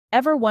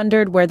Ever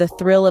wondered where the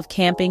thrill of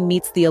camping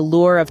meets the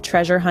allure of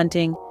treasure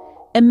hunting?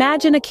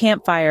 Imagine a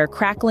campfire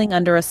crackling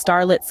under a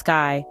starlit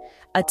sky,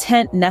 a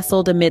tent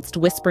nestled amidst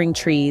whispering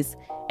trees,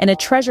 and a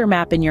treasure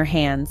map in your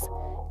hands,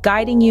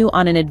 guiding you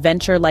on an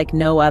adventure like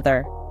no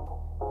other.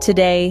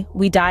 Today,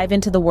 we dive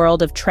into the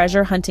world of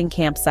treasure hunting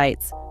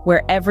campsites,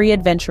 where every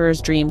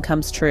adventurer's dream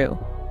comes true.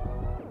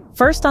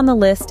 First on the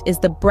list is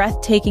the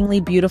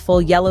breathtakingly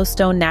beautiful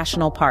Yellowstone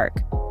National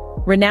Park.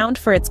 Renowned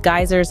for its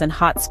geysers and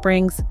hot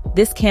springs,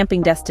 this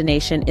camping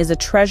destination is a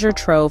treasure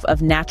trove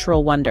of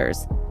natural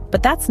wonders.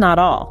 But that's not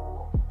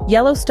all.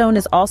 Yellowstone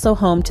is also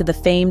home to the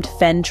famed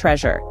Fen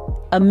treasure,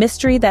 a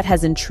mystery that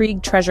has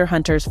intrigued treasure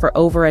hunters for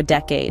over a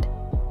decade.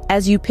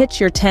 As you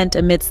pitch your tent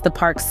amidst the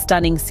park's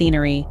stunning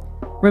scenery,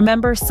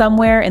 remember,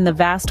 somewhere in the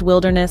vast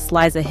wilderness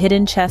lies a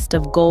hidden chest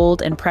of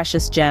gold and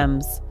precious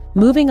gems.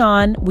 Moving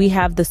on, we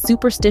have the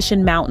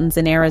Superstition Mountains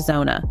in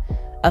Arizona.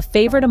 A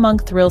favorite among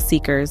thrill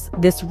seekers,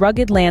 this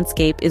rugged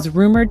landscape is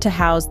rumored to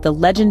house the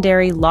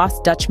legendary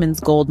Lost Dutchman's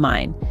gold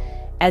mine.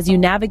 As you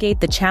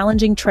navigate the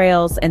challenging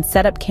trails and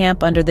set up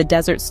camp under the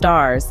desert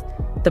stars,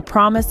 the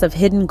promise of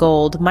hidden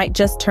gold might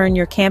just turn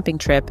your camping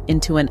trip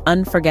into an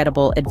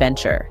unforgettable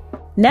adventure.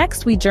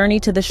 Next, we journey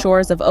to the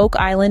shores of Oak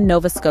Island,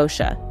 Nova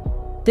Scotia.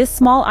 This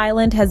small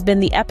island has been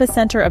the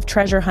epicenter of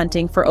treasure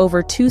hunting for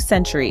over 2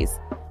 centuries,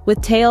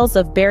 with tales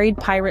of buried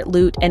pirate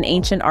loot and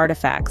ancient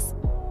artifacts.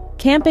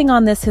 Camping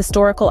on this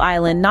historical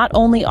island not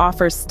only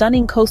offers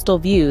stunning coastal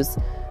views,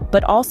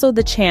 but also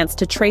the chance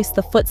to trace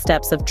the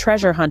footsteps of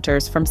treasure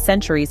hunters from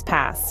centuries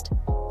past.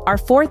 Our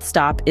fourth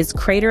stop is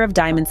Crater of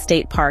Diamonds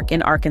State Park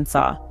in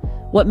Arkansas.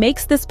 What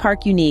makes this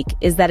park unique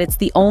is that it's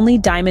the only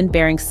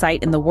diamond-bearing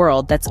site in the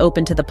world that's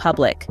open to the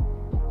public.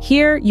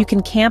 Here, you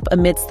can camp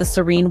amidst the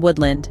serene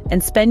woodland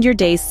and spend your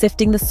days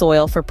sifting the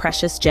soil for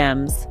precious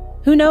gems.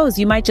 Who knows,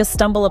 you might just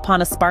stumble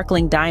upon a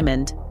sparkling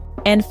diamond.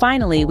 And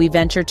finally, we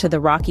venture to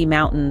the Rocky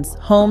Mountains,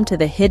 home to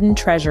the hidden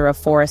treasure of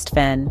Forest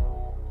Fen.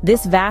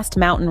 This vast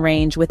mountain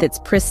range with its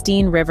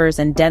pristine rivers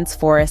and dense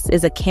forests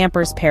is a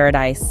camper's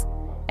paradise.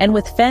 And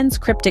with Fen's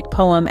cryptic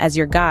poem as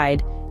your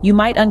guide, you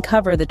might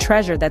uncover the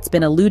treasure that's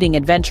been eluding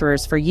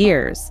adventurers for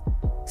years.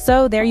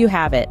 So there you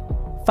have it,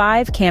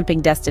 5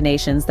 camping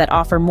destinations that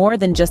offer more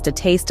than just a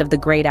taste of the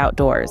great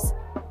outdoors.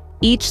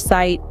 Each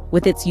site,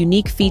 with its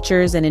unique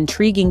features and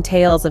intriguing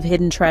tales of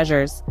hidden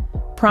treasures,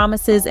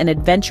 promises an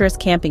adventurous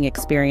camping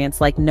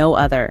experience like no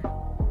other.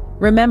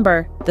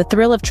 Remember, the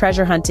thrill of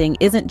treasure hunting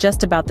isn't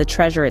just about the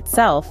treasure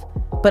itself,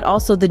 but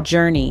also the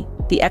journey,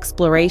 the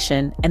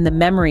exploration, and the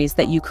memories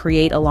that you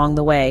create along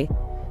the way.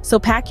 So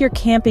pack your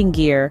camping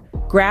gear,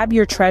 grab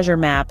your treasure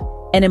map,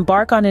 and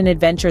embark on an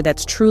adventure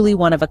that's truly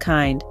one of a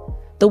kind.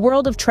 The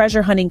world of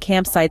treasure hunting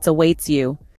campsites awaits you.